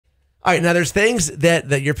All right, now there's things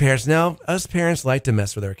that your parents know. Us parents like to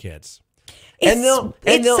mess with our kids.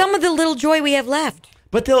 It's some of the little joy we have left.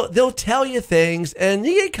 But they'll tell you things, and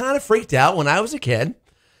you get kind of freaked out. When I was a kid,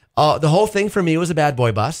 the whole thing for me was a bad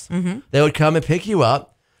boy bus. Mm-hmm. They would come and pick you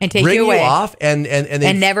up and take bring you away off, and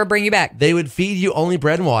never bring you back. They would feed you only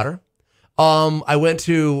bread and water. I went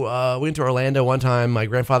to Orlando one time. My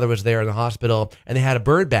grandfather was there in the hospital, and they had a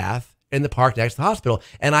bird bath in the park next to the hospital,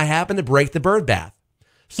 and I happened to break the bird bath.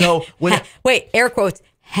 So when wait, air quotes,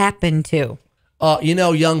 happened to.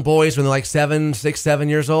 Young boys when they're like 7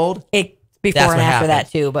 years old. Before and after that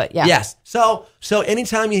too, but yeah. Yes. So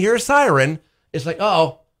anytime you hear a siren, it's like,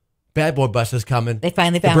 oh, bad boy bus is coming. They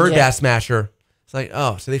finally found the bird bath smasher. It's like,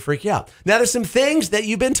 oh, so they freak you out. Now there's some things that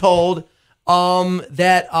you've been told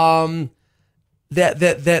that aren't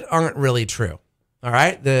really true. All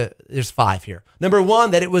right, there's 5 here. Number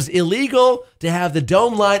 1, that it was illegal to have the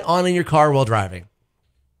dome light on in your car while driving.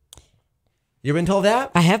 You've been told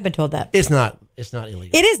that? I have been told that. It's not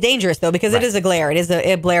illegal. It is dangerous though, because it is a glare. It is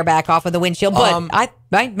a blare back off of the windshield. But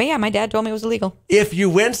my dad told me it was illegal. If you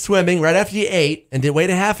went swimming right after you ate and did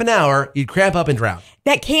wait a half an hour, you'd cramp up and drown.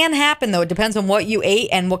 That can happen though. It depends on what you ate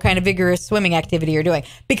and what kind of vigorous swimming activity you're doing.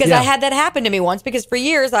 Because I had that happen to me once, because for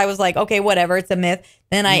years I was like, okay, whatever, it's a myth.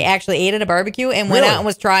 Then I actually ate at a barbecue and went out and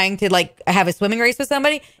was trying to like have a swimming race with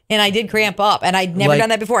somebody, and I did cramp up, and I'd never done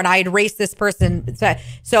that before, and I had raced this person.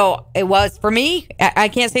 So it was, for me, I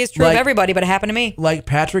can't say it's true of everybody, but it happened to me. Like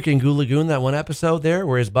Patrick in Goo Lagoon, that one episode there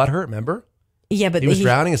where his butt hurt, remember? Yeah, but he was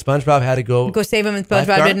drowning, and SpongeBob had to go save him, and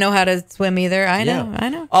SpongeBob didn't know how to swim either. I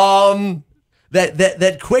know.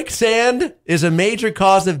 That quicksand is a major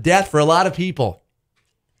cause of death for a lot of people.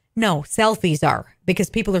 No, selfies are, because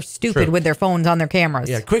people are stupid with their phones on their cameras.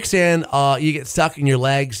 Yeah, quicksand, you get stuck in your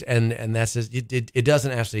legs, and that's just, it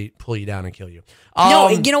doesn't actually pull you down and kill you. No,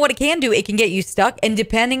 you know what it can do? It can get you stuck, and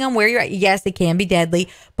depending on where you're at, yes, it can be deadly,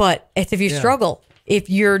 but it's if you struggle. If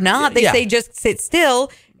you're not, they say just sit still.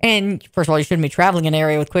 And first of all, you shouldn't be traveling in an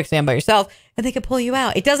area with quicksand by yourself, and they can pull you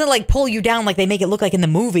out. It doesn't like pull you down like they make it look like in the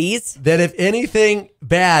movies. That if anything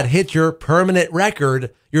bad hits your permanent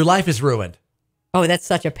record, your life is ruined. Oh, that's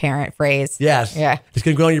such a parent phrase. Yes. Yeah. It's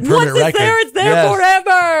going to go on your permanent record. Once it's there,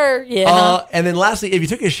 forever. Yeah. And then lastly, if you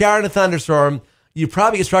took a shower in a thunderstorm, you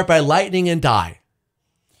probably get struck by lightning and die.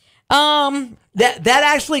 That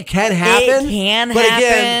actually can happen. It can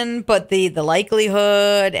happen, but the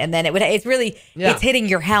likelihood, and then it's really it's hitting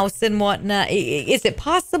your house and whatnot. Is it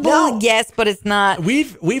possible? No. Yes, but it's not.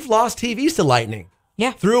 We've lost TVs to lightning.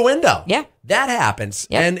 Yeah, through a window. Yeah, that happens.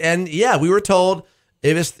 Yep. And we were told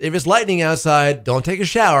if it's lightning outside, don't take a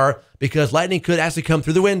shower, because lightning could actually come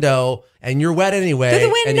through the window, and you're wet anyway, through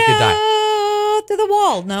the window, and you could die. Through the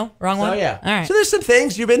wall. No, wrong one. Oh yeah. All right. So there's some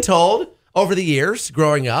things you've been told over the years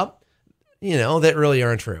growing up, that really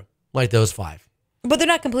aren't true, like those 5. But they're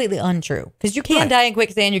not completely untrue, because you can die in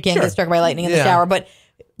quicksand, you can get struck by lightning in the shower, but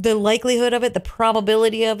the likelihood of it, the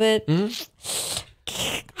probability of it, not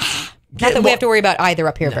that we have to worry about either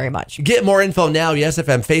up here very much. Get more info now, Yes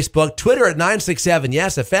FM Facebook, Twitter at 967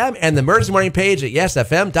 Yes FM, and the Emergency Morning page at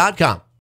yesfm.com.